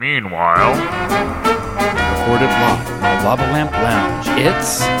Meanwhile, recorded live from the Lava Lamp Lounge,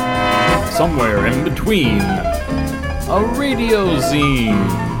 it's Somewhere in Between, a radio zine.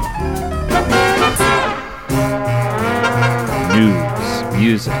 News,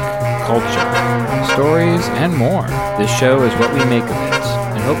 music, culture, stories, and more. This show is what we make of it,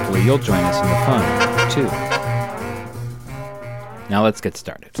 and hopefully you'll join us in the fun, too. Now let's get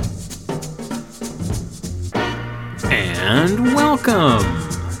started. And welcome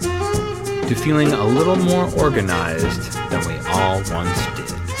to feeling a little more organized than we all once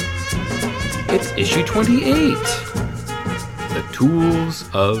did. It's issue 28, The Tools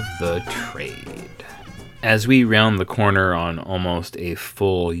of the Trade. As we round the corner on almost a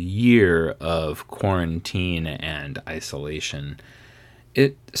full year of quarantine and isolation,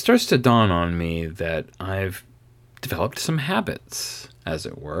 it starts to dawn on me that I've developed some habits, as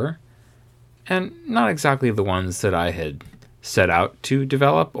it were, and not exactly the ones that I had set out to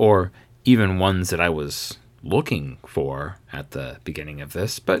develop, or even ones that I was looking for at the beginning of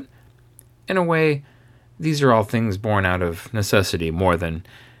this, but in a way, these are all things born out of necessity more than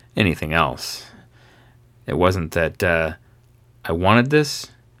anything else. It wasn't that I wanted this,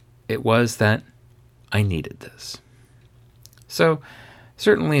 it was that I needed this. So,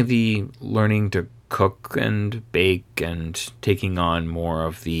 certainly the learning to cook and bake and taking on more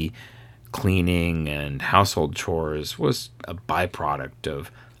of the cleaning and household chores was a byproduct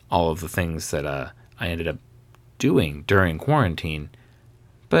of all of the things that I ended up doing during quarantine.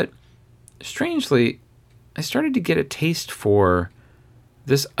 But strangely, I started to get a taste for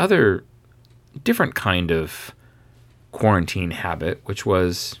this other different kind of quarantine habit, which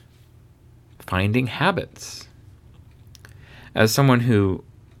was finding habits. As someone who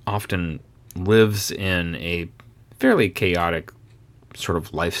often lives in a fairly chaotic sort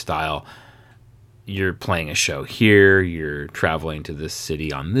of lifestyle, you're playing a show here, you're traveling to this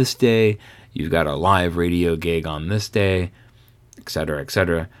city on this day, you've got a live radio gig on this day, etc.,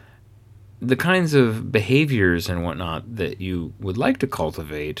 etc. The kinds of behaviors and whatnot that you would like to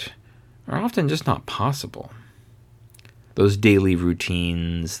cultivate are often just not possible. Those daily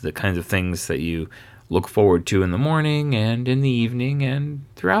routines, the kinds of things that you look forward to in the morning and in the evening and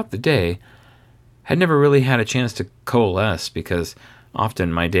throughout the day, had never really had a chance to coalesce because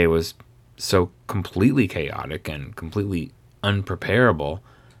often my day was so completely chaotic and completely unpreparable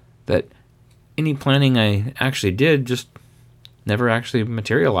that any planning I actually did just never actually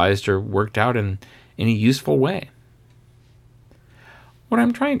materialized or worked out in any useful way. What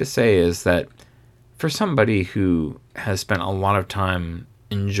I'm trying to say is that for somebody who has spent a lot of time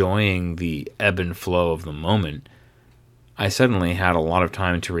enjoying the ebb and flow of the moment, I suddenly had a lot of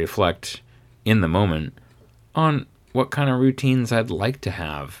time to reflect in the moment on what kind of routines I'd like to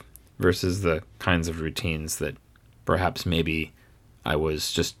have versus the kinds of routines that perhaps maybe I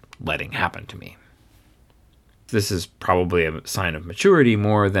was just letting happen to me. This is probably a sign of maturity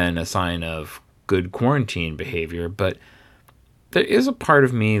more than a sign of good quarantine behavior, but there is a part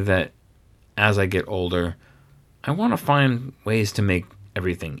of me that, as I get older, I want to find ways to make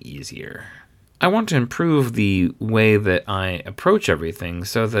everything easier. I want to improve the way that I approach everything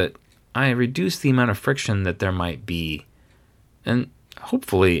so that I reduce the amount of friction that there might be, and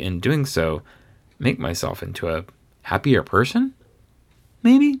hopefully in doing so, make myself into a happier person?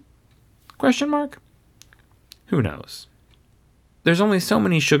 Maybe? Question mark? Who knows? There's only so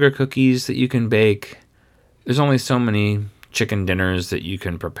many sugar cookies that you can bake. There's only so many chicken dinners that you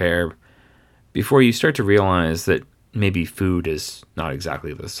can prepare before you start to realize that maybe food is not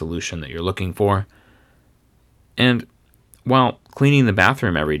exactly the solution that you're looking for. And while cleaning the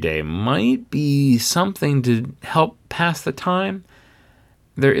bathroom every day might be something to help pass the time,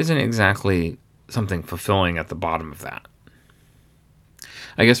 there isn't exactly something fulfilling at the bottom of that.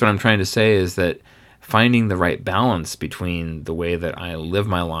 I guess what I'm trying to say is that finding the right balance between the way that I live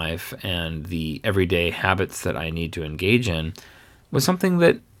my life and the everyday habits that I need to engage in was something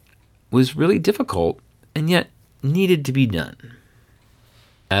that was really difficult and yet needed to be done.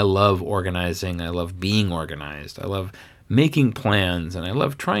 I love organizing. I love being organized. I love making plans, and I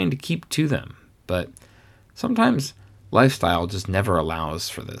love trying to keep to them. But sometimes lifestyle just never allows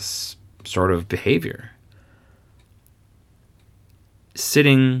for this sort of behavior.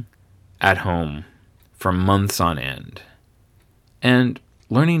 Sitting at home for months on end and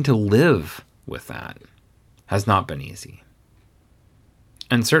learning to live with that has not been easy.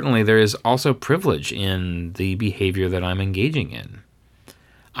 And certainly there is also privilege in the behavior that I'm engaging in.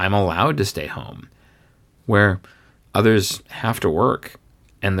 I'm allowed to stay home, where others have to work,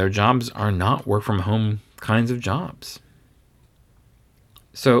 and their jobs are not work-from-home kinds of jobs.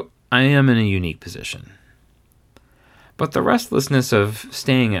 So I am in a unique position. But the restlessness of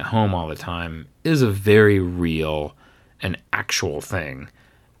staying at home all the time is a very real and actual thing,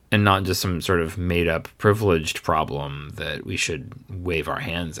 and not just some sort of made-up privileged problem that we should wave our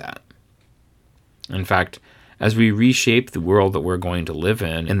hands at. In fact, as we reshape the world that we're going to live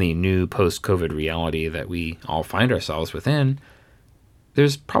in the new post-COVID reality that we all find ourselves within,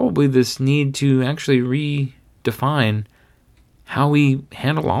 there's probably this need to actually redefine how we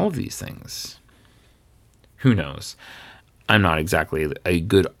handle all of these things. Who knows? I'm not exactly a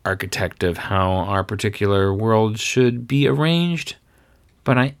good architect of how our particular world should be arranged,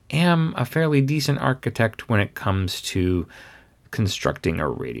 but I am a fairly decent architect when it comes to constructing a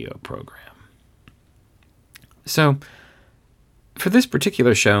radio program. So, for this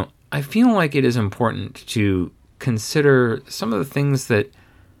particular show, I feel like it is important to consider some of the things that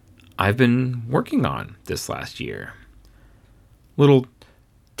I've been working on this last year. Little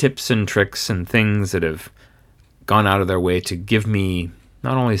tips and tricks and things that have gone out of their way to give me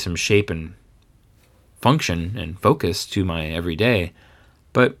not only some shape and function and focus to my everyday,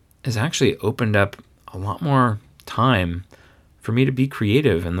 but has actually opened up a lot more time for me to be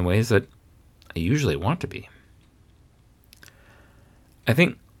creative in the ways that I usually want to be. I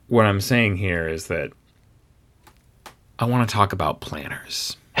think what I'm saying here is that I want to talk about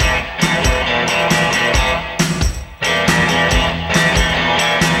planners.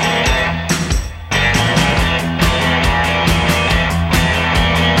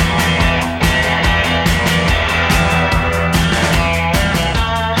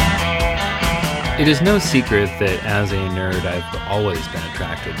 It is no secret that as a nerd, I've always been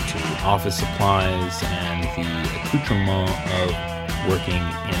attracted to office supplies and the accoutrement of working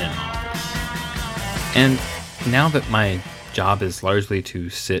in an office. And now that my job is largely to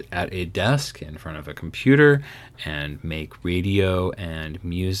sit at a desk in front of a computer and make radio and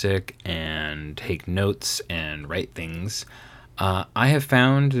music and take notes and write things, I have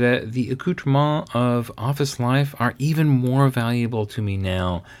found that the accoutrement of office life are even more valuable to me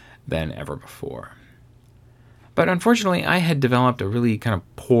now than ever before. But unfortunately, I had developed a really kind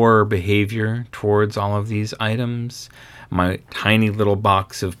of poor behavior towards all of these items. My tiny little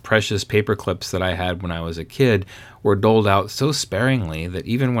box of precious paper clips that I had when I was a kid were doled out so sparingly that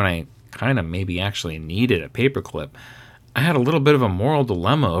even when I kind of maybe actually needed a paper clip, I had a little bit of a moral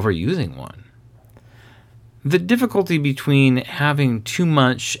dilemma over using one. The difficulty between having too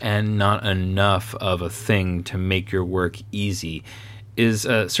much and not enough of a thing to make your work easy is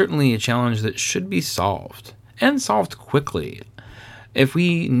certainly a challenge that should be solved, and solved quickly. If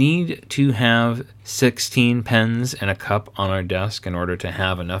we need to have 16 pens and a cup on our desk in order to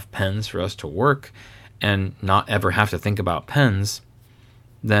have enough pens for us to work and not ever have to think about pens,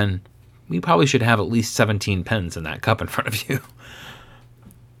 then we probably should have at least 17 pens in that cup in front of you.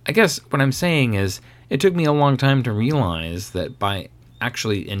 I guess what I'm saying is it took me a long time to realize that by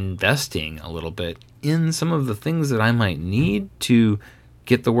actually investing a little bit in some of the things that I might need to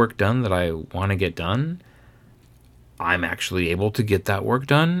get the work done that I want to get done, I'm actually able to get that work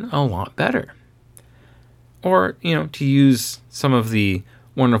done a lot better. Or, to use some of the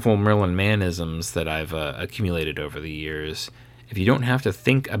wonderful Merlin Mannisms that I've accumulated over the years, if you don't have to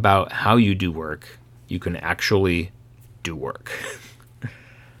think about how you do work, you can actually do work.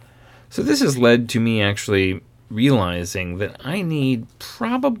 So this has led to me actually realizing that I need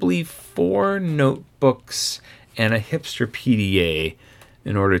probably 4 notebooks and a hipster PDA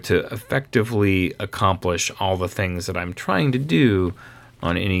in order to effectively accomplish all the things that I'm trying to do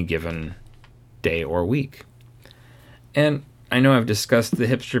on any given day or week. And I know I've discussed the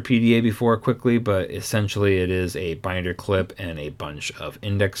hipster PDA before quickly, but essentially it is a binder clip and a bunch of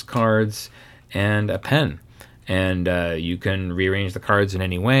index cards and a pen. And you can rearrange the cards in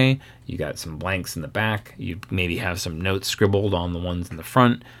any way. You got some blanks in the back. You maybe have some notes scribbled on the ones in the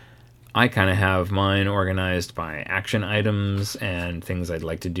front. I kind of have mine organized by action items and things I'd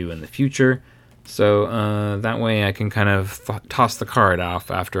like to do in the future. So that way I can kind of toss the card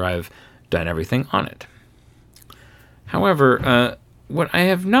off after I've done everything on it. However, what I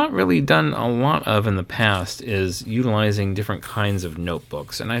have not really done a lot of in the past is utilizing different kinds of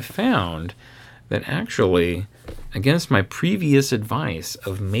notebooks. And I found that actually, against my previous advice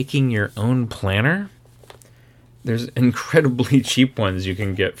of making your own planner, there's incredibly cheap ones you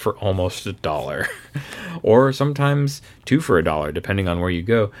can get for almost $1, or sometimes 2 for $1, depending on where you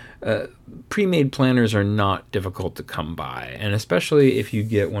go. Pre-made planners are not difficult to come by, and especially if you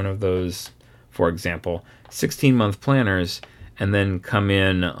get one of those, for example, 16-month planners, and then come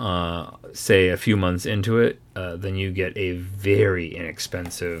in, say, a few months into it, then you get a very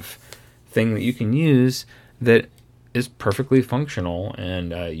inexpensive thing that you can use that is perfectly functional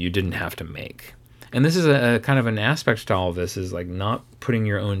and you didn't have to make. And this is a kind of an aspect to all of this, is like not putting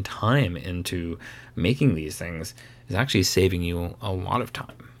your own time into making these things is actually saving you a lot of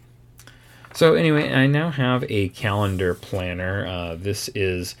time. So anyway, I now have a calendar planner. This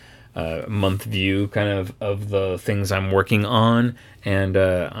is a month view kind of the things I'm working on. And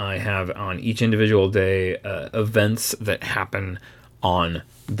I have on each individual day events that happen on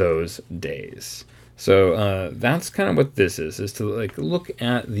those days. So that's kind of what this is to like look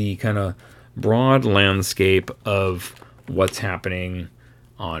at the kind of broad landscape of what's happening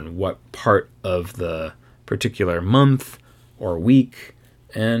on what part of the particular month or week,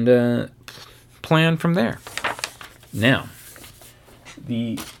 and plan from there. Now,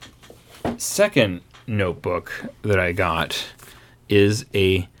 the second notebook that I got is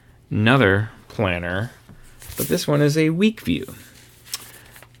another planner, but this one is a week view.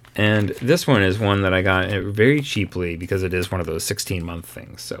 And this one is one that I got very cheaply because it is one of those 16-month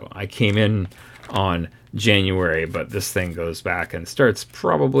things. So I came in on January, but this thing goes back and starts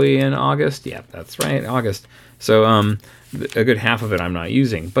probably in August. Yep, that's right, August. So a good half of it I'm not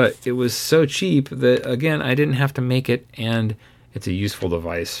using. But it was so cheap that, again, I didn't have to make it, and it's a useful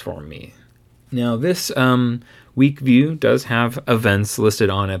device for me. Now, this week view does have events listed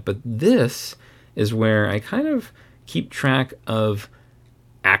on it, but this is where I kind of keep track of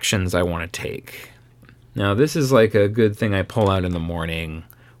actions I want to take. Now, this is like a good thing I pull out in the morning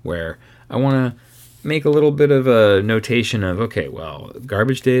where I want to make a little bit of a notation of, okay, well,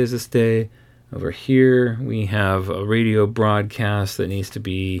 garbage day is this day. Over here, we have a radio broadcast that needs to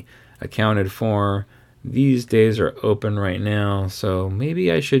be accounted for. These days are open right now, so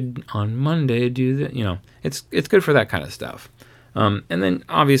maybe I should on Monday do that. You know, it's good for that kind of stuff. And then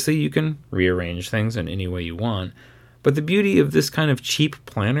obviously you can rearrange things in any way you want. But the beauty of this kind of cheap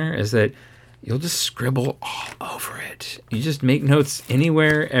planner is that you'll just scribble all over it. You just make notes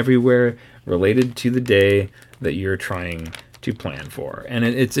anywhere, everywhere related to the day that you're trying to plan for. And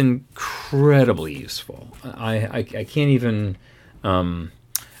it's incredibly useful. I can't even, I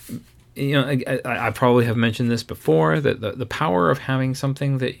probably have mentioned this before, that the power of having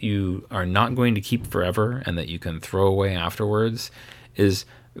something that you are not going to keep forever and that you can throw away afterwards is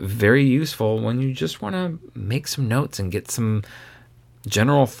very useful when you just want to make some notes and get some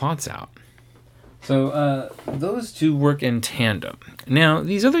general thoughts out. So those two work in tandem. Now,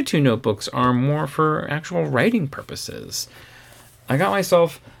 these other two notebooks are more for actual writing purposes. I got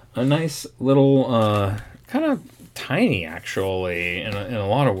myself a nice little, kind of tiny actually, in a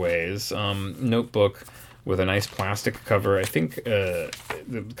lot of ways, notebook with a nice plastic cover. I think the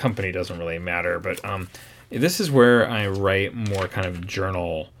company doesn't really matter, but this is where I write more kind of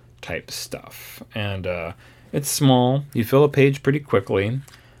journal type stuff. And it's small. You fill a page pretty quickly.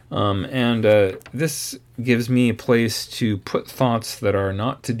 And this gives me a place to put thoughts that are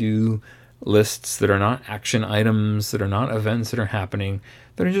not to-do lists, that are not action items, that are not events that are happening,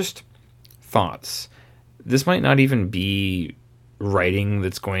 that are just thoughts. This might not even be writing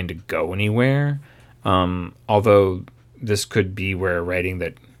that's going to go anywhere, although this could be where writing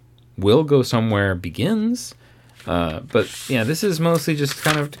that will go somewhere begins. But yeah, this is mostly just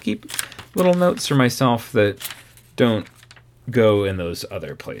kind of to keep little notes for myself that don't go in those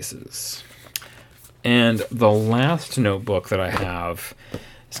other places. And the last notebook that I have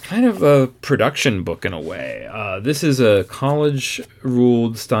is kind of a production book in a way. This is a college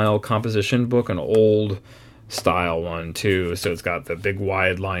ruled style composition book, an old style one too. So it's got the big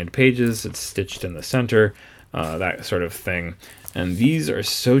wide lined pages, it's stitched in the center, that sort of thing. And these are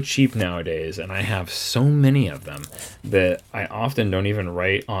so cheap nowadays, and I have so many of them that I often don't even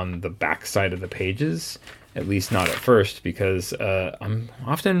write on the back side of the pages, at least not at first, because I'm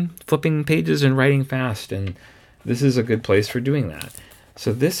often flipping pages and writing fast, and this is a good place for doing that.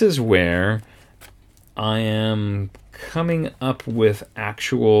 So this is where I am coming up with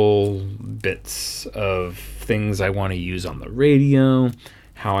actual bits of things I want to use on the radio,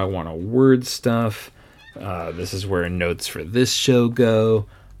 how I want to word stuff. This is where notes for this show go.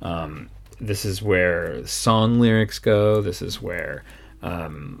 This is where song lyrics go. This is where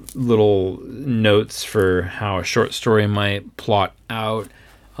little notes for how a short story might plot out.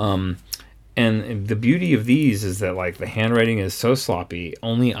 And the beauty of these is that, like, the handwriting is so sloppy,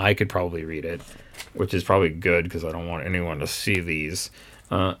 only I could probably read it, which is probably good because I don't want anyone to see these.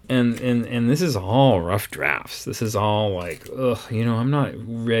 And this is all rough drafts. This is all like, I'm not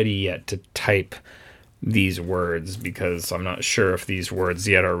ready yet to type these words because I'm not sure if these words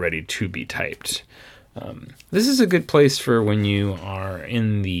yet are ready to be typed. This is a good place for when you are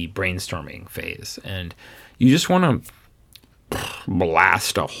in the brainstorming phase and you just want to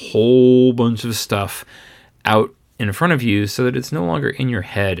blast a whole bunch of stuff out in front of you so that it's no longer in your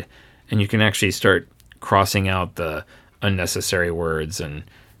head And you can actually start crossing out the unnecessary words and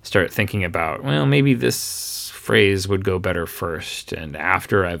start thinking about, well, maybe this phrase would go better first and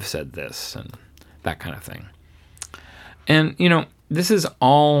after I've said this, and that kind of thing. And, this is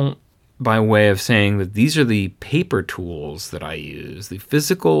all by way of saying that these are the paper tools that I use, the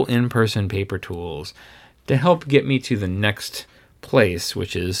physical in-person paper tools, to help get me to the next place,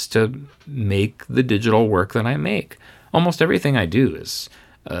 which is to make the digital work that I make. Almost everything I do is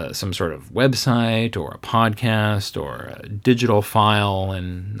some sort of website or a podcast or a digital file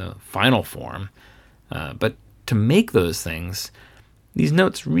in the final form. But to make those things, these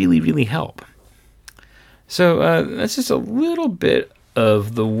notes really, really help. So that's just a little bit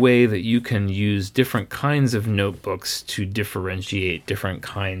of the way that you can use different kinds of notebooks to differentiate different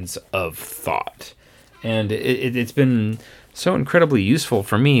kinds of thought. And it's been so incredibly useful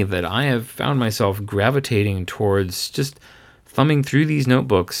for me that I have found myself gravitating towards just thumbing through these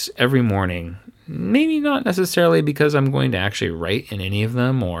notebooks every morning. Maybe not necessarily because I'm going to actually write in any of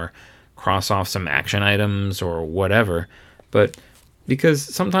them or cross off some action items or whatever, but because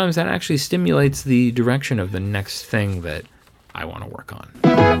sometimes that actually stimulates the direction of the next thing that I want to work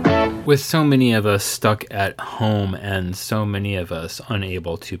on. With so many of us stuck at home and so many of us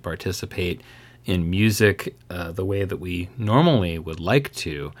unable to participate in music the way that we normally would like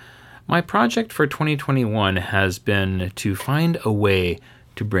to, my project for 2021 has been to find a way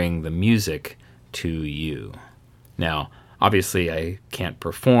to bring the music to you. Now, obviously, I can't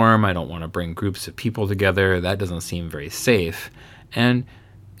perform. I don't want to bring groups of people together. That doesn't seem very safe. And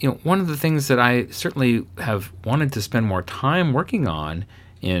one of the things that I certainly have wanted to spend more time working on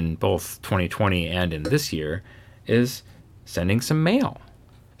in both 2020 and in this year is sending some mail.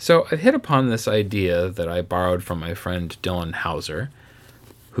 So I've hit upon this idea that I borrowed from my friend Dylan Hauser,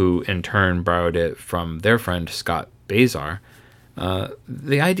 who in turn borrowed it from their friend Scott Bazar,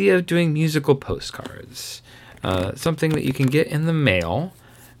 the idea of doing musical postcards, something that you can get in the mail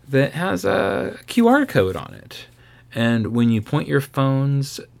that has a QR code on it. And when you point your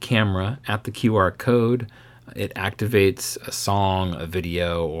phone's camera at the QR code, it activates a song, a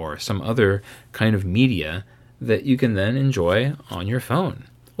video, or some other kind of media that you can then enjoy on your phone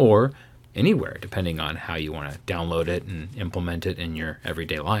or anywhere, depending on how you want to download it and implement it in your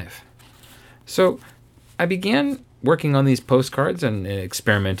everyday life. So I began working on these postcards and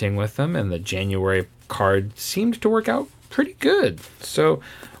experimenting with them, and the January card seemed to work out pretty good. So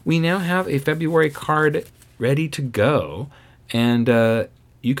we now have a February card ready to go, and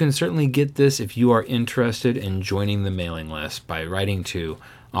you can certainly get this if you are interested in joining the mailing list by writing to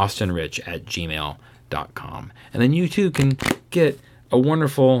austinrich@gmail.com. And then you too can get a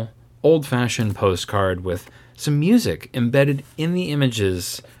wonderful old-fashioned postcard with some music embedded in the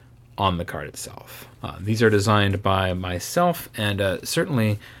images on the card itself. These are designed by myself, and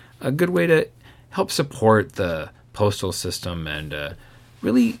certainly a good way to help support the postal system and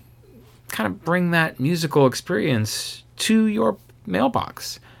really kind of bring that musical experience to your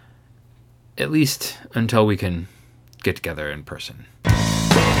mailbox, at least until we can get together in person.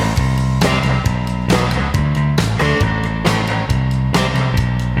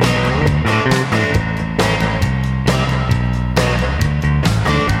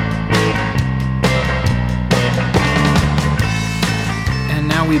 And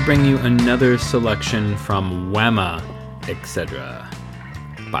now we bring you another selection from Whamma, etc.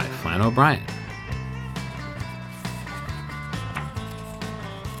 by Flann O'Brien.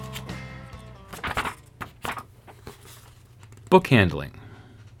 Book handling.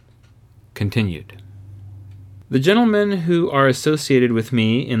 Continued. The gentlemen who are associated with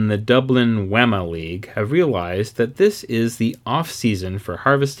me in the Dublin Whamma League have realized that this is the off-season for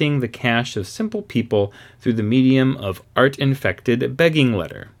harvesting the cash of simple people through the medium of art-infected begging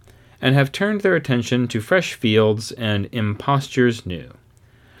letter, and have turned their attention to fresh fields and impostures new.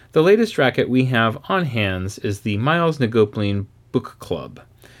 The latest racket we have on hands is the Miles Nagoplin Book Club.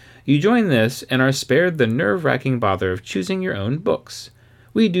 You join this and are spared the nerve-wracking bother of choosing your own books.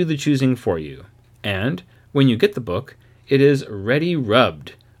 We do the choosing for you. And, when you get the book, it is ready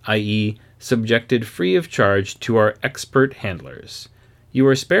rubbed, i.e., subjected free of charge to our expert handlers. You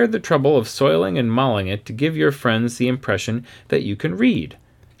are spared the trouble of soiling and mauling it to give your friends the impression that you can read.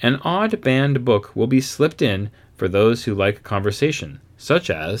 An odd banned book will be slipped in for those who like conversation, such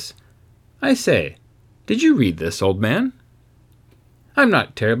as, "I say, did you read this, old man?" "I'm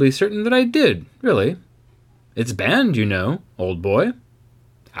not terribly certain that I did, really." "It's banned, you know, old boy."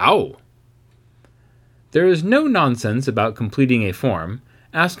 "Ow." There is no nonsense about completing a form,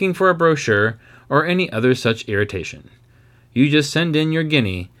 asking for a brochure, or any other such irritation. You just send in your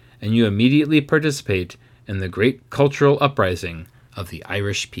guinea, and you immediately participate in the great cultural uprising of the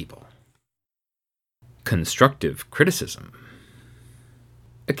Irish people. constructive criticism.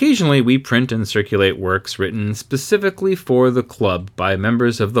 Occasionally, we print and circulate works written specifically for the club by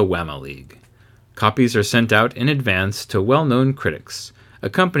members of the Whamma League. Copies are sent out in advance to well-known critics,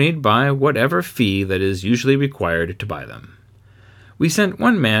 accompanied by whatever fee that is usually required to buy them. We sent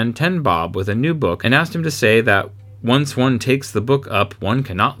one man 10 bob with a new book and asked him to say that once one takes the book up, one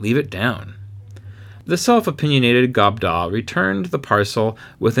cannot leave it down. The self-opinionated Gobdaw returned the parcel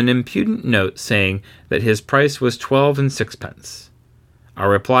with an impudent note saying that his price was 12 and 6pence. Our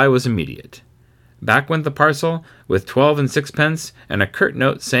reply was immediate. Back went the parcel with 12 and 6pence and a curt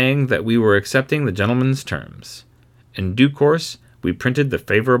note saying that we were accepting the gentleman's terms. In due course, we printed the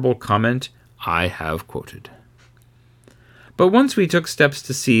favorable comment I have quoted. But once we took steps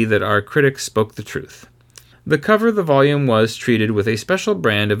to see that our critics spoke the truth. The cover of the volume was treated with a special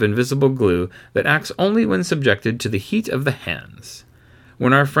brand of invisible glue that acts only when subjected to the heat of the hands.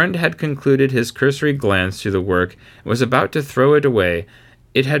 When our friend had concluded his cursory glance through the work and was about to throw it away,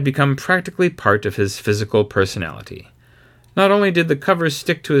 it had become practically part of his physical personality. Not only did the cover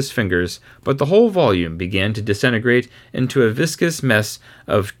stick to his fingers, but the whole volume began to disintegrate into a viscous mess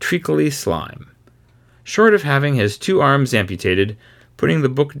of treacly slime. Short of having his 2 arms amputated, putting the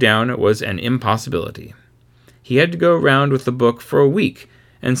book down was an impossibility. He had to go round with the book for a week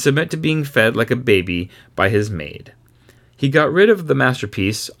and submit to being fed like a baby by his maid. He got rid of the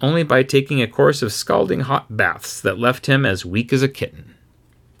masterpiece only by taking a course of scalding hot baths that left him as weak as a kitten.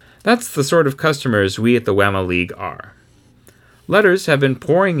 That's the sort of customers we at the Whamma League are. Letters have been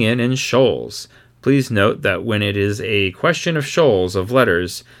pouring in shoals. Please note that when it is a question of shoals of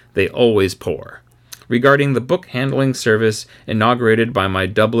letters, they always pour. Regarding the book handling service inaugurated by my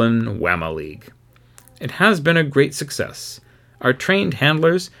Dublin Whamma League. It has been a great success. Our trained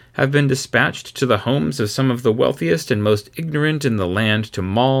handlers have been dispatched to the homes of some of the wealthiest and most ignorant in the land to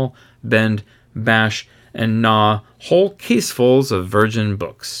maul, bend, bash, and gnaw whole casefuls of virgin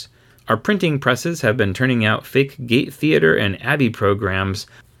books. Our printing presses have been turning out fake Gate Theatre and Abbey programs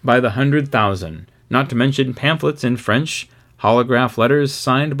by the 100,000, not to mention pamphlets in French, holograph letters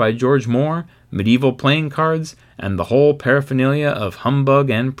signed by George Moore, medieval playing cards, and the whole paraphernalia of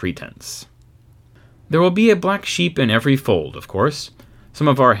humbug and pretense. There will be a black sheep in every fold, of course. Some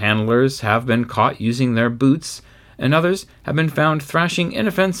of our handlers have been caught using their boots, and others have been found thrashing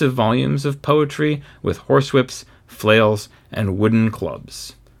inoffensive volumes of poetry with horsewhips, flails, and wooden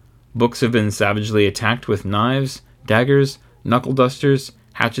clubs. Books have been savagely attacked with knives, daggers, knuckle dusters,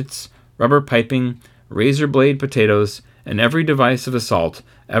 hatchets, rubber piping, razor blade potatoes, and every device of assault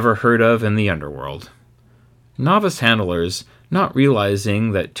ever heard of in the underworld. Novice handlers, not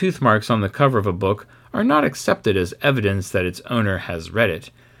realizing that tooth marks on the cover of a book are not accepted as evidence that its owner has read it,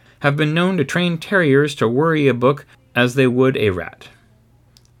 have been known to train terriers to worry a book as they would a rat.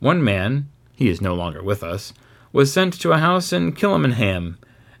 One man, he is no longer with us, was sent to a house in Kilmainham,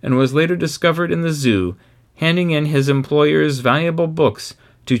 and was later discovered in the zoo, handing in his employer's valuable books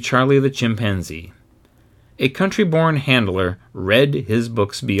to Charlie the chimpanzee. A country-born handler read his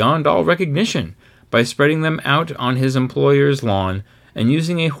books beyond all recognition by spreading them out on his employer's lawn and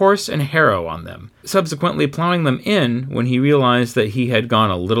using a horse and harrow on them, subsequently plowing them in when he realized that he had gone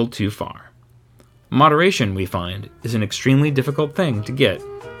a little too far. Moderation, we find, is an extremely difficult thing to get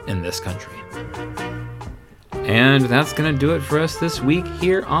in this country. And that's going to do it for us this week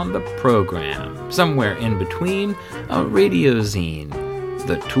here on the program. Somewhere in between, a radio zine,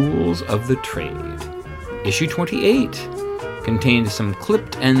 The Tools of the Trade. Issue 28 contained some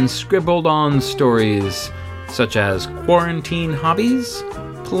clipped and scribbled on stories such as quarantine hobbies,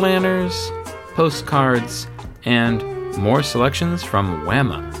 planners, postcards, and more selections from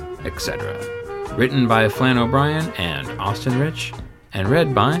Whamma, etc. Written by Flann O'Brien and Austin Rich, and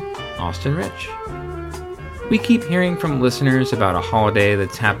read by Austin Rich. We keep hearing from listeners about a holiday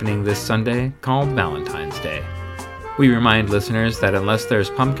that's happening this Sunday called Valentine's Day. We remind listeners that unless there's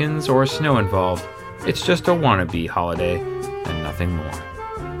pumpkins or snow involved, it's just a wannabe holiday and nothing more.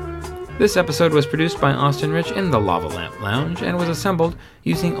 This episode was produced by Austin Rich in the Lava Lamp Lounge and was assembled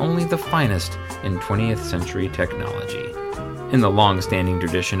using only the finest in 20th century technology. In the long-standing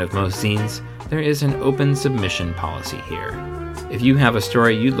tradition of most zines, there is an open submission policy here. If you have a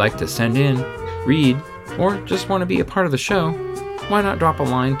story you'd like to send in, read, or just want to be a part of the show, why not drop a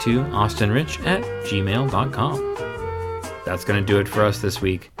line to austinrich@gmail.com. That's going to do it for us this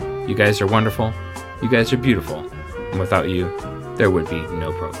week. You guys are wonderful. You guys are beautiful. And without you, there would be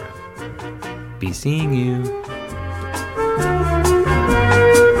no program. Be seeing you.